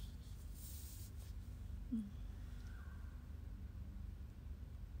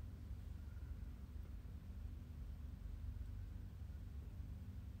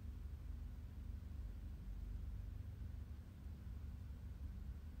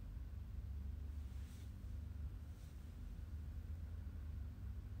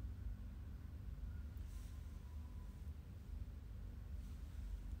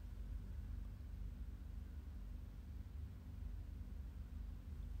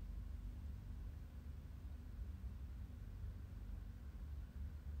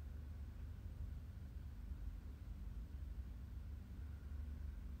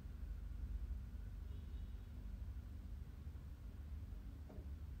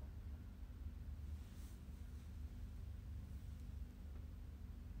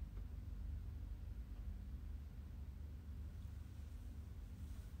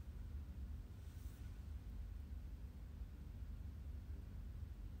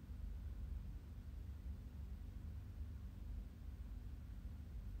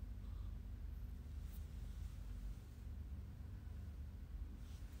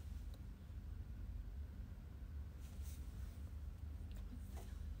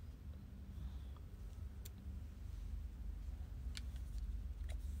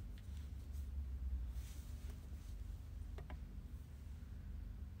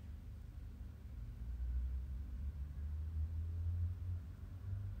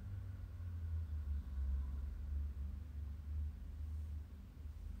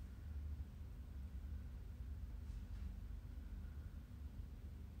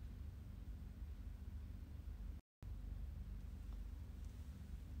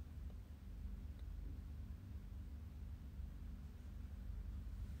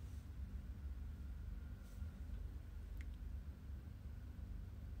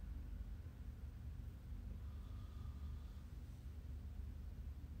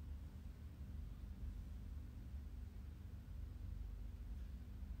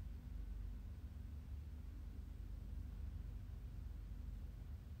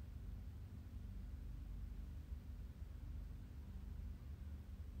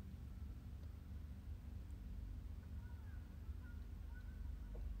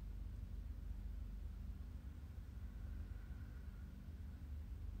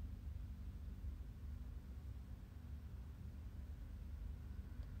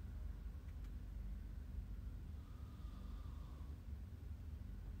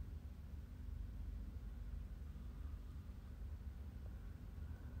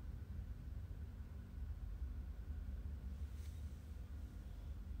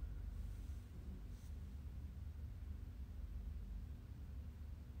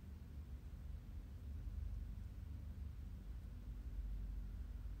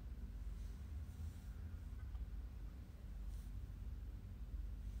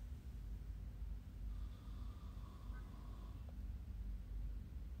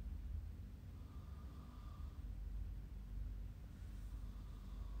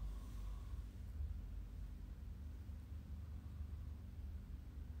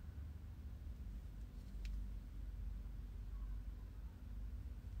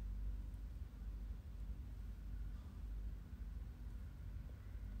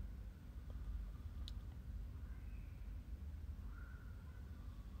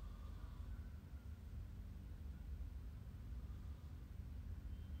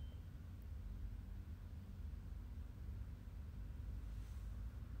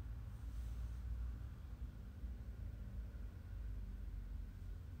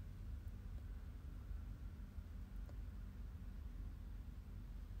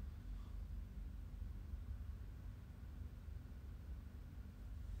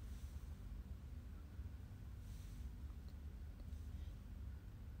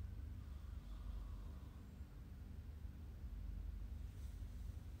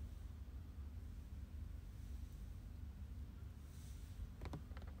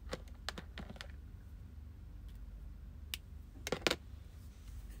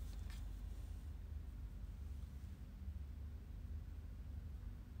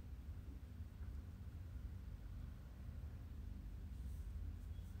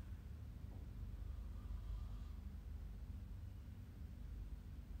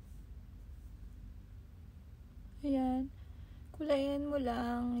 Ayan. Kulayan mo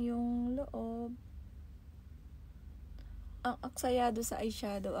lang yung loob. Ang aksayado sa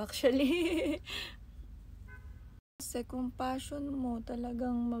eyeshadow actually. Kasi kung passion mo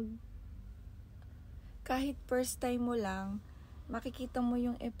talagang kahit first time mo lang, makikita mo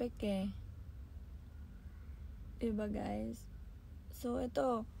yung effect eh. Diba guys? So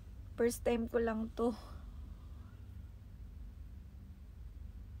ito, first time ko lang to.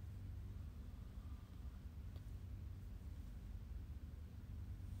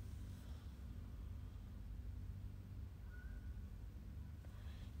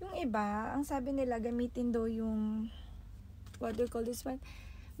 Yung iba, ang sabi nila gamitin daw yung what do you call this one?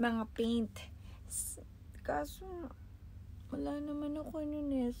 Mga paint. Kaso wala naman ako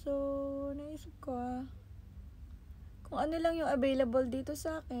nun eh. So naisip ko kung ano lang yung available dito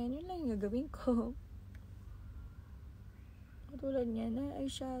sa akin, yun lang yung gagawin ko. Katulad niya na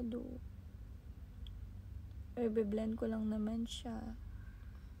eyeshadow. Ibe-blend ko lang naman siya.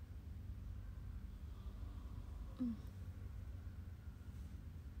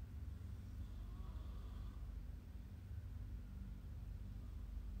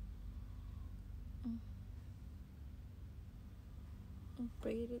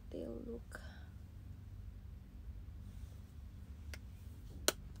 Pretty tail look.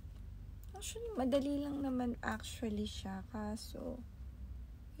 Actually, madali lang naman actually siya. Kaso,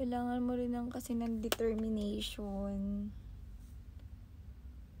 kailangan mo rin kasi ng determination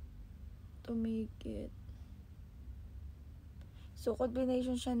to make it. So,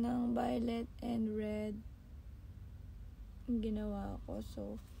 combination siya ng violet and red yung ginawa ko.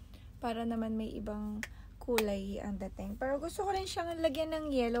 So, para naman may ibang kulay ang dating. Pero gusto ko rin siyang lagyan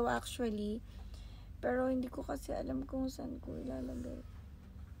ng yellow actually. Pero hindi ko kasi alam kung saan ko ilalagay.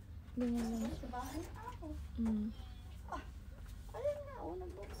 Ganyan lang siya. Ayun nga,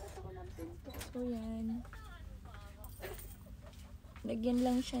 nagbuksan ako ng pinto. So, yan. Lagyan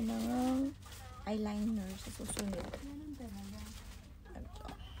lang siya ng eyeliner sa susunod. Ganun talaga. Ito.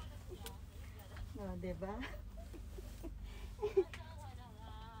 No, diba?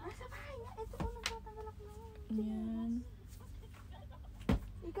 Nasa bahay nga. Ito ko nagtatanggal ako ng Yan.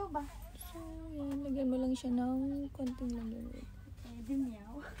 Ikaw ba? So, yan. Lagyan mo lang siya ng konting lang yun.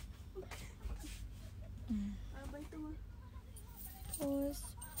 Dinyaw. Abay ito mo. Tapos,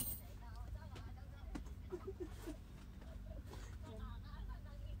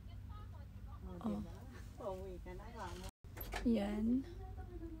 Diba? Pauwi ka na nga mo. yan.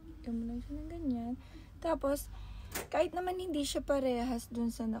 Lagyan mo lang siya ng ganyan. Tapos, kahit naman hindi siya parehas dun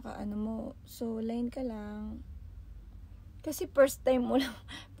sa nakaano mo. So, line ka lang. Kasi first time mo lang.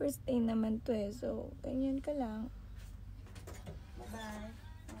 First time naman to eh. So, ganyan ka lang. Bye-bye.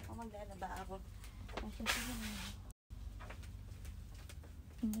 Ako maglalaba ako.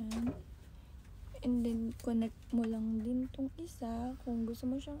 Ayan. And then, connect mo lang din tong isa. Kung gusto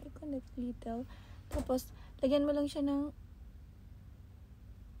mo siyang i-connect little. Tapos, lagyan mo lang siya ng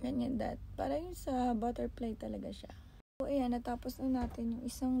ganyan that. Para yung sa butterfly talaga siya. So, ayan. Natapos na natin yung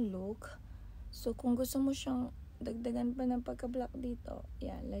isang look. So, kung gusto mo siyang dagdagan pa ng pagka-black dito,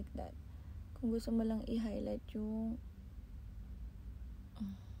 yeah, like that. Kung gusto mo lang i-highlight yung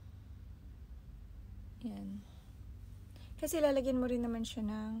yan. Kasi lalagyan mo rin naman siya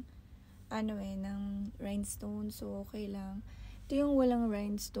ng ng rhinestone. So, okay lang. Ito yung walang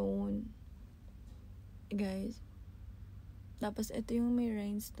rhinestone. Guys. Tapos, ito yung may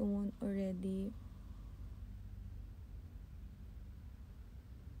rhinestone already.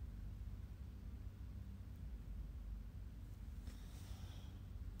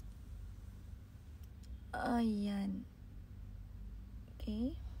 Ayan.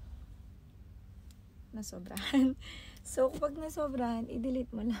 Okay. Nasobrahan. So, kapag nasobrahan,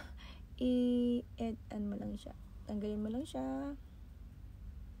 i-delete mo lang. I-add mo lang siya. Tanggalin mo lang siya.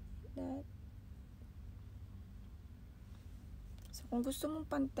 Like that. So, kung gusto mong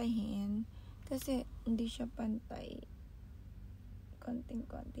pantahin, kasi hindi siya pantay.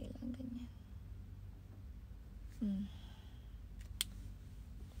 Konting-konti lang, ganyan.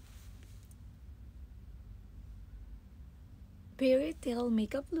 Fairy tale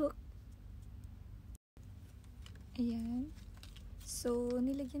makeup look. Ayan. So,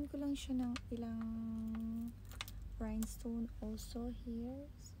 nilagyan ko lang siya ng ilang rhinestone also here.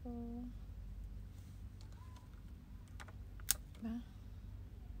 So, diba?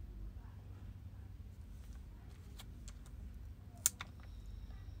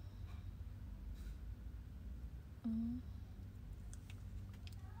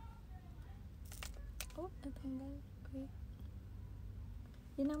 Oh, natanggal. Okay.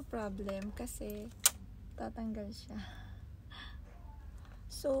 Yun ang problem kasi tatanggal siya.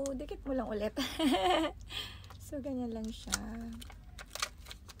 So, dikit mo lang ulit. So, ganyan lang siya.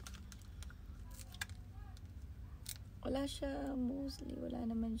 Wala siya, mostly, wala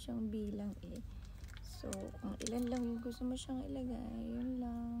naman siyang bilang eh. So, kung ilan lang yung gusto mo siyang ilagay, yun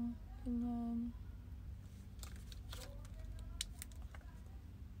lang. Ganyan.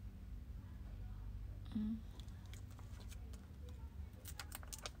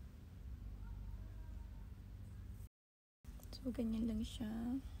 So, ganyan lang siya.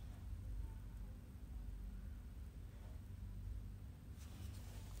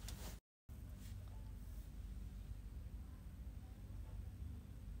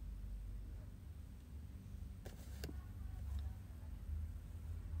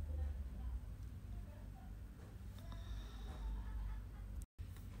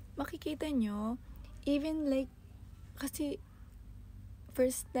 Makikita nyo, even like, kasi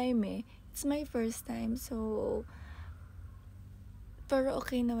first time eh. It's my first time, so pero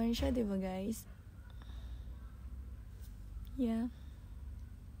okay naman siya, di ba guys? Yeah.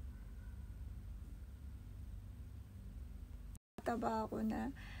 Taba ako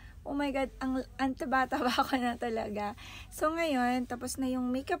na. Oh my God, ang taba-taba ako na talaga. So ngayon, tapos na yung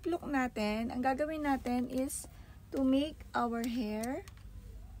makeup look natin. Ang gagawin natin is to make our hair.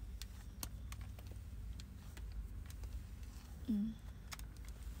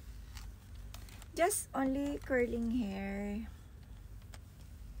 Just only curling hair.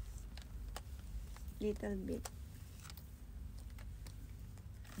 Little bit.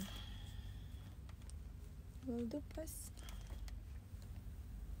 We'll do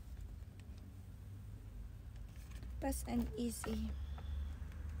fast and easy.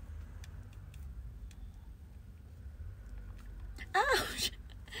 Ouch!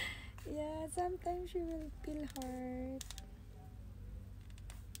 Yeah, sometimes you will feel hard.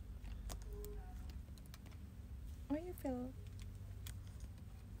 When you feel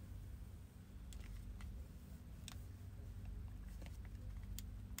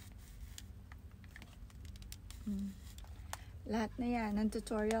lahat na yan, ng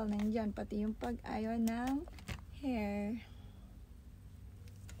tutorial nandiyan, pati yung pag-iron ng hair.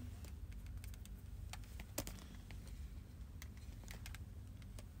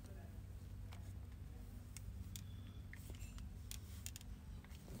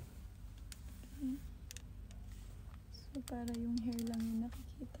 So, para yung hair lang yung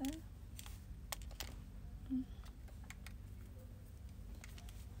nakikita.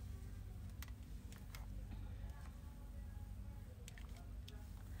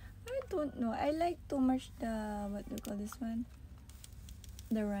 I don't know. I like too much the, what do you call this one?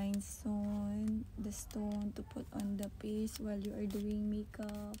 The rhinestone, the stone to put on the face while you are doing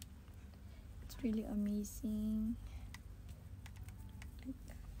makeup. It's really amazing. Like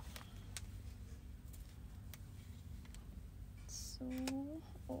that. So,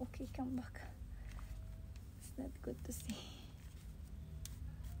 oh, okay, come back. It's not good to see.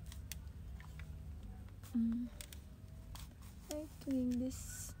 I'm doing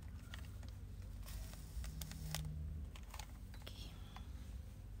this.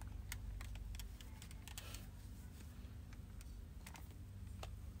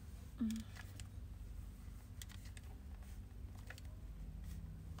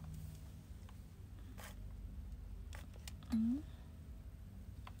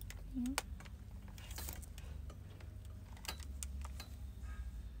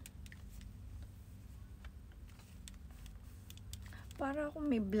 Para akong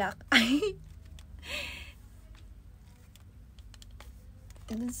may black eye.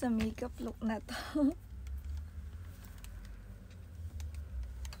 Dun sa makeup look na to.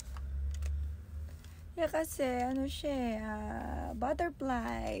 Yeah, kasi ano siya,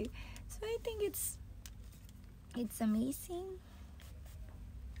 butterfly. So I think it's amazing.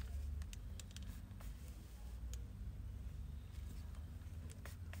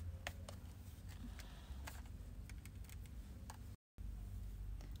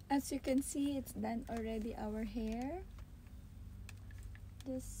 As you can see, it's done already, our hair.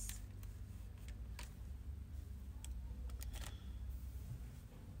 Just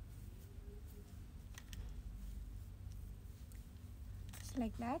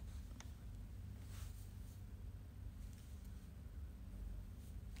like that.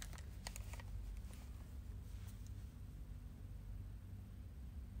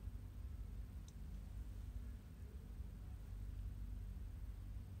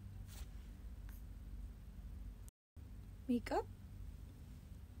 Makeup.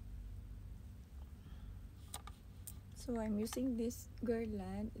 So I'm using this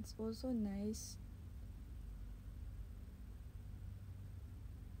Guerlain. It's also nice.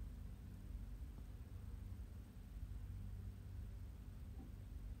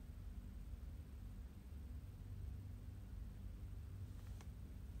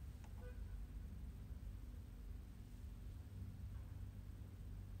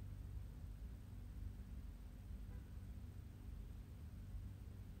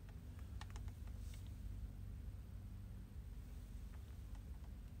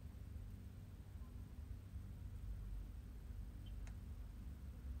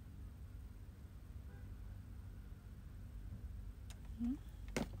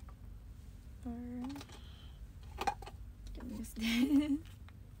 Or can use this.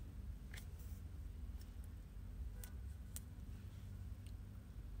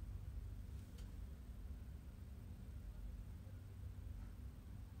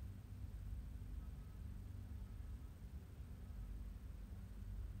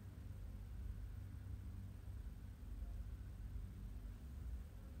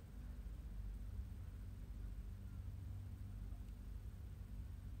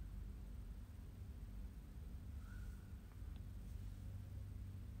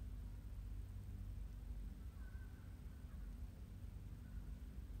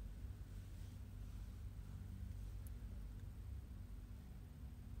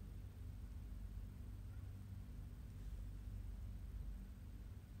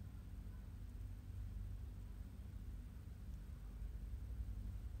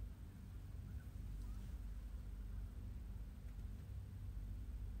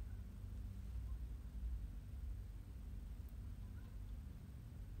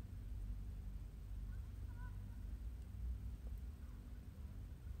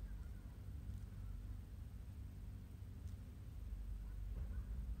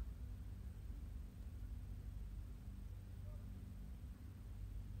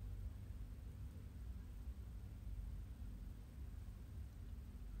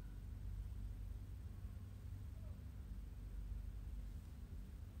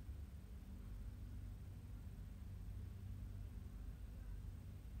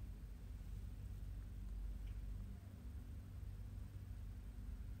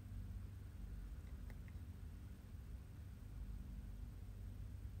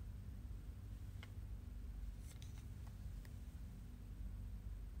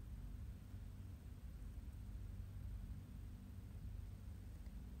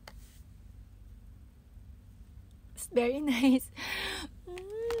 It's very nice.